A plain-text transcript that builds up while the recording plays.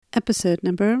episode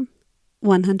number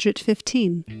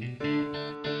 115.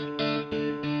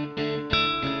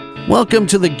 Welcome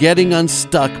to the Getting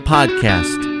Unstuck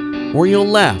podcast, where you'll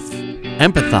laugh,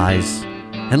 empathize,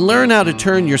 and learn how to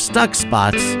turn your stuck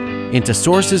spots into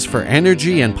sources for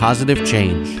energy and positive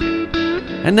change.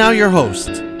 And now your host,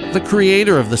 the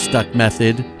creator of the Stuck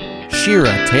Method,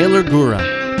 Shira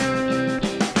Taylor-Gura.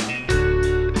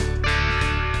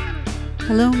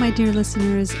 Hello, my dear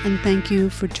listeners, and thank you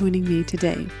for joining me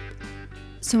today.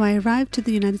 So I arrived to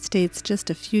the United States just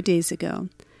a few days ago.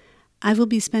 I will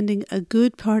be spending a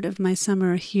good part of my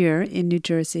summer here in New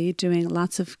Jersey doing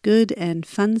lots of good and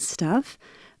fun stuff,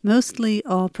 mostly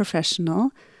all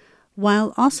professional,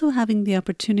 while also having the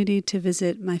opportunity to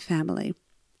visit my family.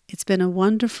 It's been a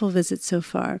wonderful visit so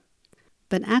far.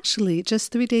 But actually,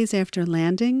 just 3 days after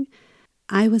landing,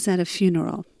 I was at a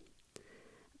funeral.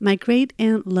 My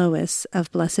great-aunt Lois,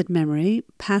 of blessed memory,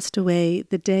 passed away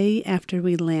the day after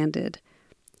we landed.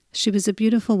 She was a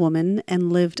beautiful woman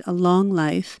and lived a long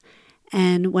life,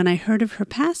 and when I heard of her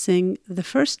passing, the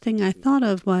first thing I thought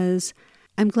of was,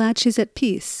 I'm glad she's at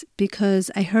peace, because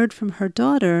I heard from her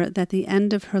daughter that the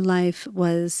end of her life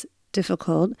was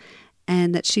difficult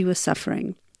and that she was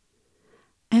suffering.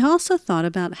 I also thought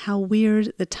about how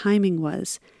weird the timing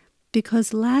was,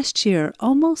 because last year,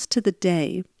 almost to the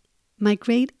day, my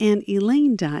great-aunt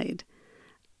Elaine died.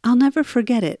 I'll never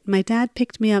forget it. My dad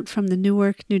picked me up from the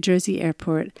Newark, New Jersey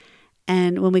airport,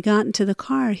 and when we got into the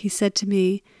car, he said to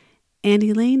me, Aunt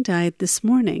Elaine died this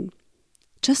morning.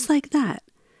 Just like that.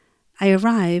 I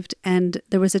arrived, and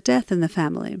there was a death in the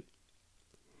family.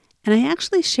 And I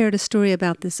actually shared a story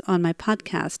about this on my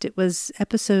podcast. It was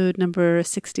episode number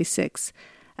 66,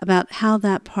 about how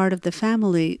that part of the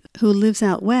family who lives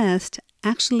out west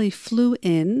actually flew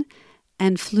in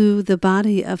and flew the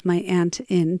body of my aunt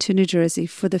in to New Jersey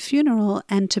for the funeral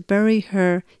and to bury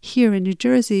her here in New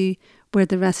Jersey where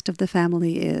the rest of the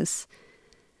family is.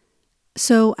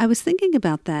 So I was thinking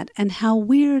about that and how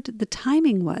weird the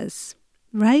timing was,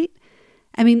 right?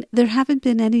 I mean, there haven't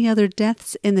been any other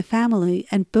deaths in the family,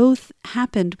 and both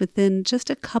happened within just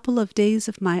a couple of days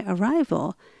of my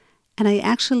arrival, and I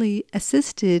actually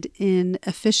assisted in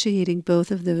officiating both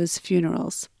of those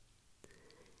funerals.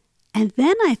 And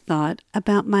then I thought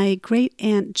about my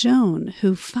great-aunt Joan,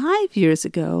 who 5 years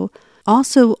ago,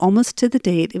 also almost to the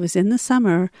date, it was in the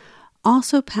summer,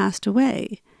 also passed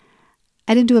away.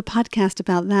 I didn't do a podcast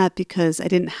about that because I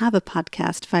didn't have a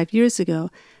podcast 5 years ago,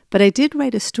 but I did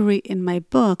write a story in my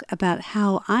book about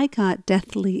how I got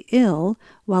deathly ill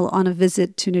while on a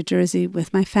visit to New Jersey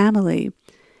with my family.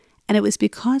 And it was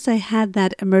because I had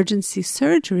that emergency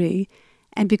surgery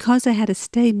and because I had to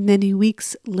stay many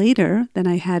weeks later than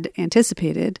I had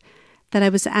anticipated, that I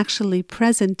was actually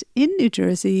present in New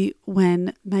Jersey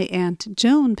when my Aunt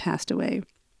Joan passed away.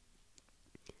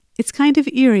 It's kind of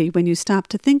eerie when you stop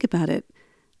to think about it.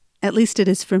 At least it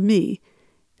is for me.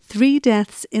 3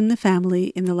 deaths in the family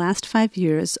in the last 5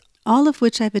 years, all of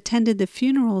which I've attended the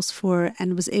funerals for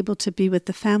and was able to be with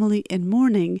the family in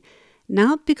mourning,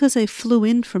 not because I flew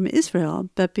in from Israel,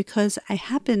 but because I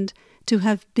happened to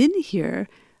have been here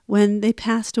when they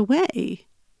passed away.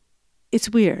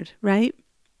 It's weird, right?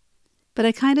 But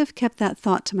I kind of kept that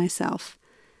thought to myself.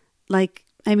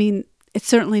 It's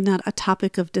certainly not a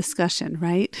topic of discussion,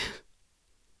 right?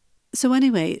 So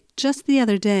anyway, just the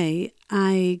other day,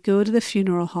 I go to the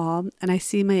funeral hall and I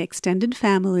see my extended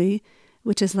family,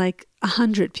 which is like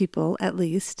 100 people at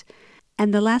least.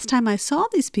 And the last time I saw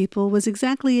these people was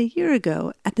exactly a year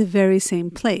ago at the very same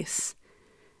place.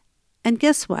 And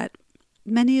guess what?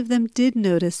 Many of them did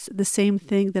notice the same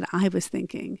thing that I was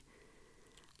thinking.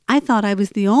 I thought I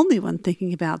was the only one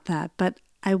thinking about that, but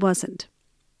I wasn't.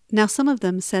 Now, some of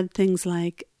them said things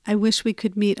like, I wish we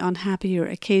could meet on happier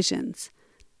occasions.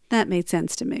 That made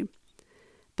sense to me.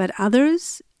 But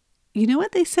others, you know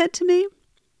what they said to me?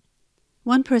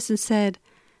 One person said,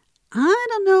 I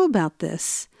don't know about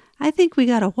this. I think we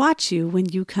gotta watch you when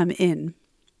you come in.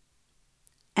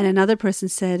 And another person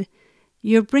said,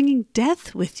 you're bringing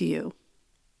death with you.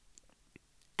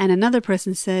 And another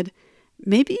person said,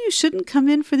 maybe you shouldn't come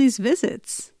in for these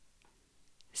visits.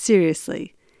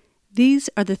 Seriously,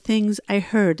 these are the things I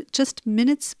heard just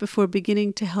minutes before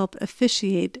beginning to help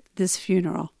officiate this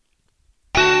funeral.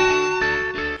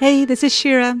 Hey, this is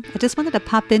Shira. I just wanted to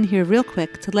pop in here real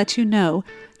quick to let you know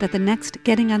that the next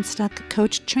Getting Unstuck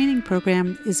Coach Training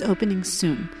Program is opening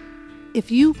soon.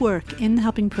 If you work in the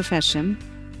helping profession,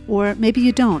 or maybe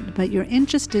you don't, but you're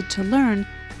interested to learn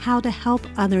how to help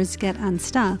others get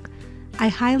unstuck, I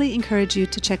highly encourage you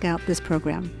to check out this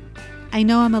program. I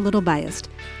know I'm a little biased,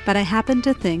 but I happen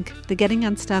to think the Getting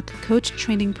Unstuck Coach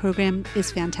Training Program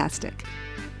is fantastic.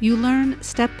 you learn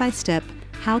step by step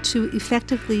how to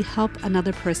effectively help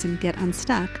another person get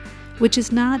unstuck, which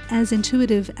is not as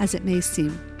intuitive as it may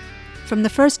seem. From the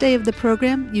first day of the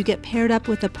program, you get paired up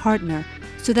with a partner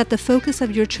so that the focus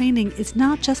of your training is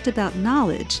not just about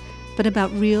knowledge, but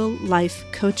about real-life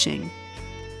coaching.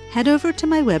 Head over to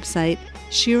my website,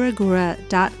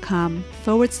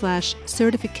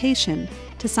 shiragura.com/certification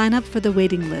to sign up for the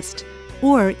waiting list,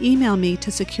 or email me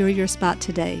to secure your spot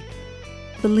today.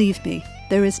 Believe me,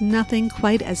 there is nothing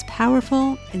quite as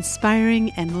powerful,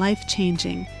 inspiring, and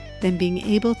life-changing than being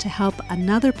able to help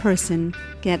another person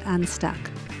get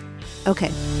unstuck.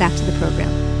 Okay, back to the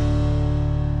program.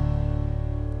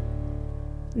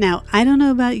 Now, I don't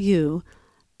know about you,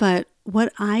 but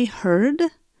what I heard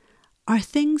are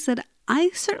things that I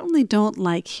certainly don't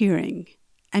like hearing.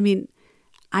 I mean,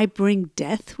 I bring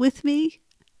death with me?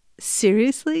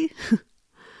 Seriously?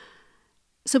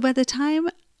 So by the time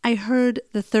I heard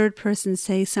the third person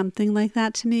say something like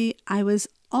that to me, I was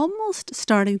almost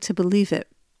starting to believe it.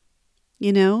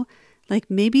 You know, like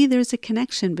maybe there's a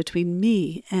connection between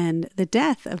me and the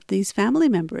death of these family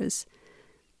members.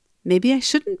 Maybe I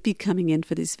shouldn't be coming in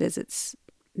for these visits.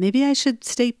 Maybe I should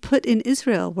stay put in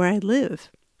Israel where I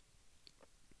live.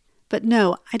 But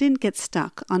no, I didn't get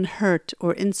stuck on hurt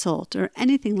or insult or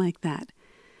anything like that.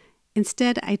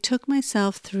 Instead, I took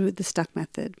myself through the stuck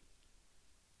method.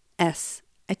 S,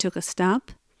 I took a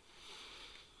stop.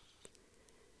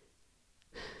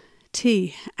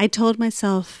 T, I told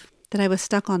myself that I was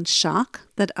stuck on shock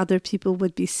that other people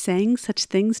would be saying such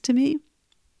things to me.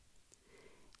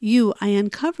 U, I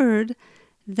uncovered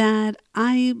that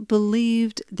I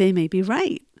believed they may be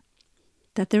right,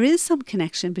 that there is some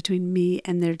connection between me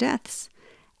and their deaths,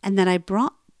 and that I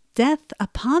brought death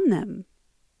upon them.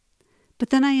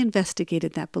 But then I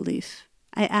investigated that belief.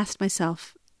 I asked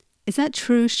myself, is that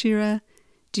true, Shira?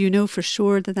 Do you know for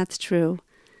sure that that's true?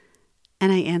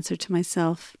 And I answered to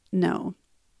myself, no,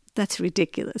 that's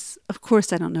ridiculous. Of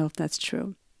course I don't know if that's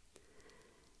true.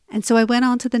 And so I went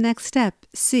on to the next step,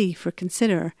 C, for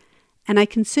consider, and I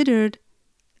considered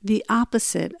the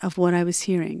opposite of what I was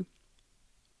hearing.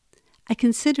 I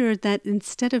considered that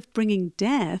instead of bringing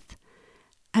death,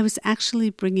 I was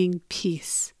actually bringing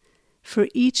peace for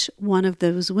each one of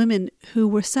those women who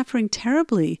were suffering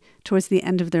terribly towards the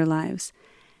end of their lives.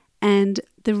 And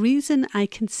the reason I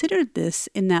considered this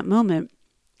in that moment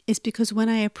is because when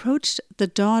I approached the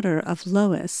daughter of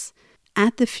Lois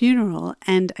at the funeral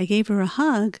and I gave her a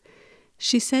hug,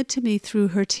 she said to me through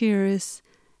her tears,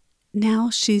 now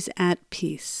she's at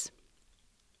peace.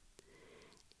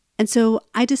 And so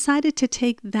I decided to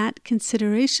take that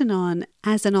consideration on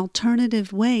as an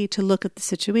alternative way to look at the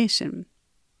situation.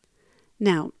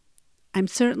 Now, I'm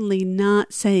certainly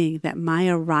not saying that my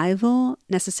arrival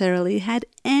necessarily had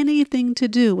anything to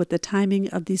do with the timing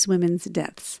of these women's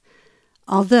deaths.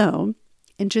 Although,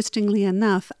 interestingly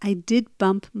enough, I did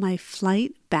bump my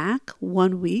flight back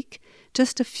 1 week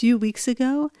just a few weeks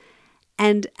ago,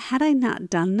 and had I not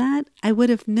done that, I would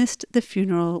have missed the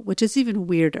funeral, which is even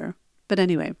weirder. But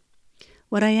anyway,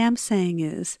 what I am saying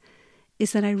is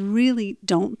that I really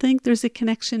don't think there's a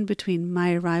connection between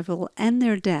my arrival and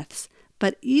their deaths.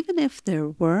 But even if there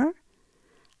were,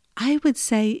 I would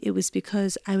say it was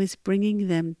because I was bringing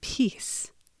them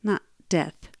peace, not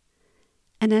death.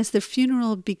 And as the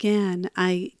funeral began,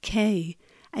 I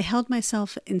held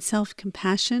myself in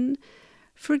self-compassion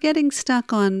for getting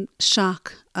stuck on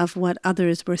shock of what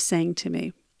others were saying to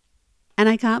me. And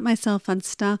I got myself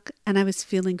unstuck and I was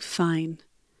feeling fine.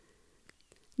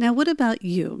 Now, what about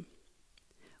you?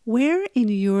 Where in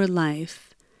your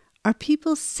life are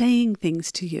people saying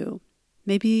things to you?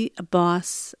 Maybe a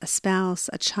boss, a spouse,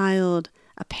 a child,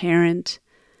 a parent.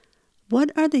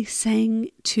 What are they saying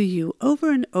to you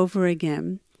over and over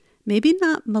again? Maybe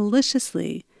not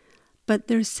maliciously, but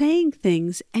they're saying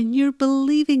things and you're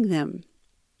believing them.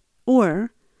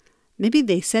 Or maybe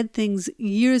they said things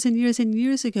years and years and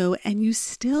years ago and you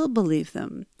still believe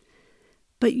them.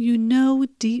 But you know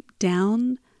deep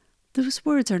down those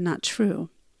words are not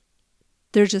true.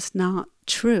 They're just not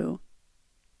true.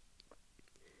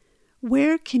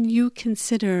 Where can you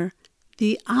consider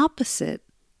the opposite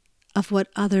of what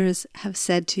others have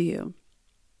said to you?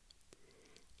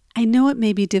 I know it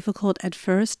may be difficult at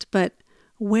first, but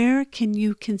where can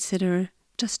you consider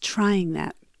just trying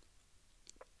that?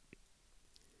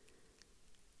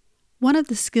 One of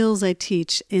the skills I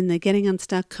teach in the Getting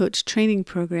Unstuck Coach training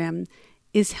program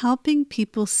is helping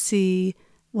people see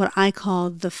what I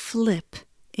call the flip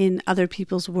in other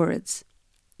people's words.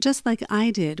 Just like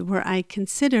I did, where I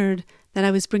considered that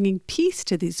I was bringing peace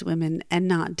to these women and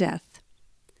not death.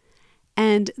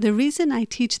 And the reason I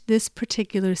teach this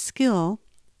particular skill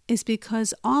is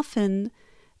because often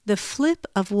the flip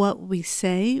of what we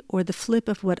say or the flip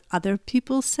of what other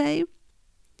people say,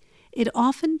 it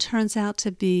often turns out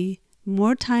to be,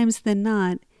 more times than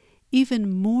not,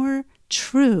 even more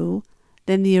true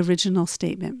than the original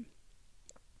statement.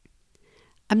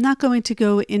 I'm not going to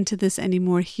go into this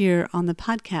anymore here on the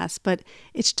podcast, but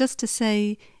it's just to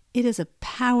say it is a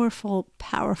powerful,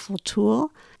 powerful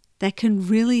tool that can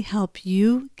really help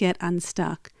you get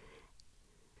unstuck.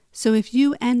 So if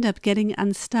you end up getting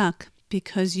unstuck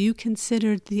because you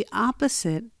considered the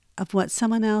opposite of what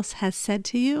someone else has said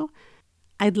to you,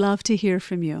 I'd love to hear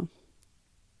from you.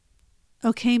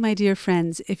 Okay, my dear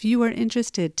friends, if you are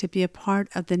interested to be a part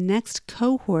of the next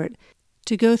cohort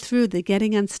to go through the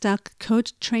Getting Unstuck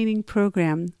Coach Training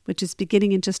Program, which is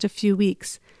beginning in just a few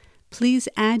weeks, please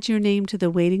add your name to the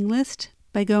waiting list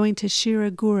by going to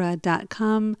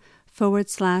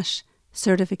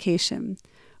shiragura.com/certification,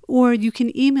 or you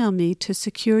can email me to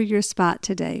secure your spot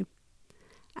today.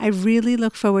 I really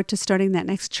look forward to starting that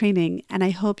next training, and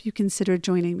I hope you consider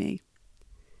joining me.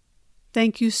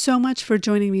 Thank you so much for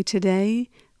joining me today.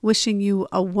 Wishing you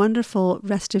a wonderful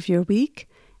rest of your week.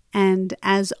 And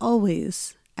as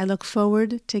always, I look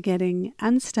forward to getting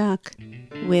unstuck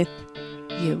with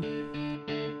you.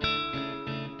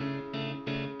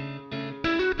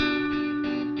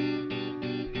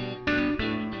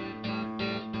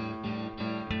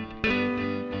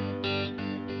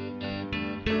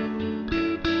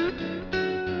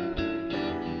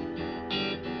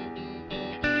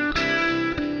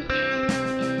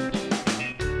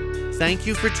 Thank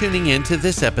you for tuning in to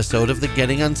this episode of the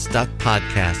Getting Unstuck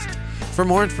podcast. For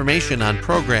more information on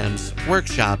programs,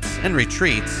 workshops, and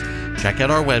retreats, check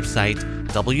out our website,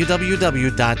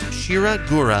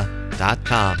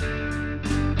 www.shiragura.com.